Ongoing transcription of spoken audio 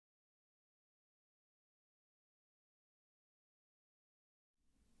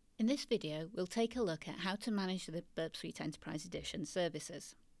In this video, we'll take a look at how to manage the Burp Suite Enterprise Edition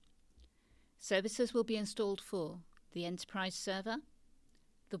services. Services will be installed for the Enterprise server,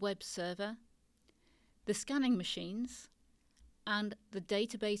 the web server, the scanning machines, and the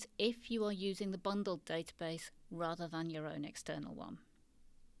database if you are using the bundled database rather than your own external one.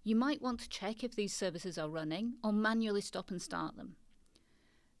 You might want to check if these services are running or manually stop and start them.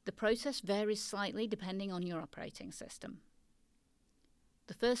 The process varies slightly depending on your operating system.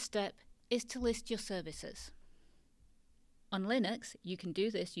 The first step is to list your services. On Linux, you can do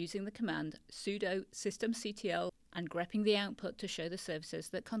this using the command sudo systemctl and grepping the output to show the services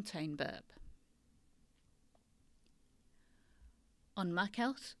that contain Burp. On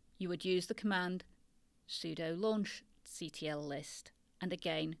macOS, you would use the command sudo launchctl list and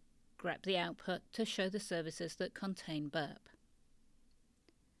again grep the output to show the services that contain Burp.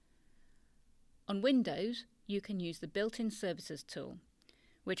 On Windows, you can use the built-in services tool,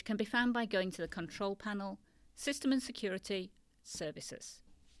 which can be found by going to the Control Panel, System and Security, Services.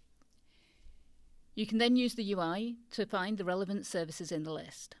 You can then use the UI to find the relevant services in the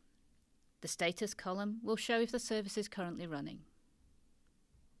list. The status column will show if the service is currently running.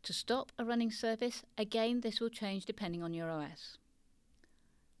 To stop a running service, again this will change depending on your OS.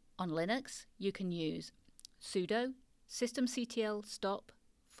 On Linux, you can use sudo systemctl stop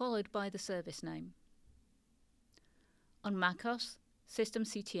followed by the service name. On macOS,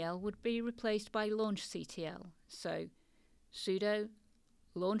 systemctl would be replaced by launchctl, so sudo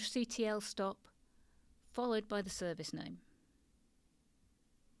launchctl stop followed by the service name.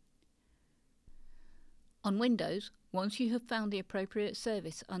 On Windows, once you have found the appropriate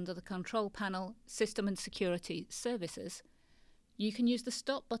service under the Control Panel, System and Security Services, you can use the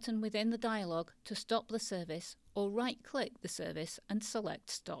Stop button within the dialog to stop the service or right-click the service and select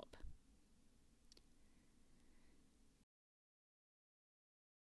Stop.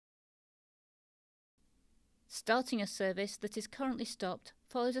 Starting a service that is currently stopped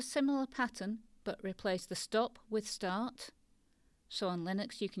follows a similar pattern, but replace the stop with start. So on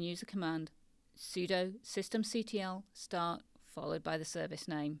Linux you can use the command sudo systemctl start followed by the service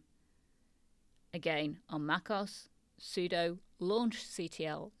name. Again on macOS, sudo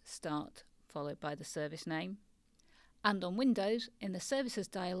launchctl start followed by the service name. And on Windows, in the Services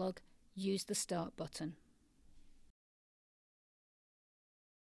dialog, use the Start button.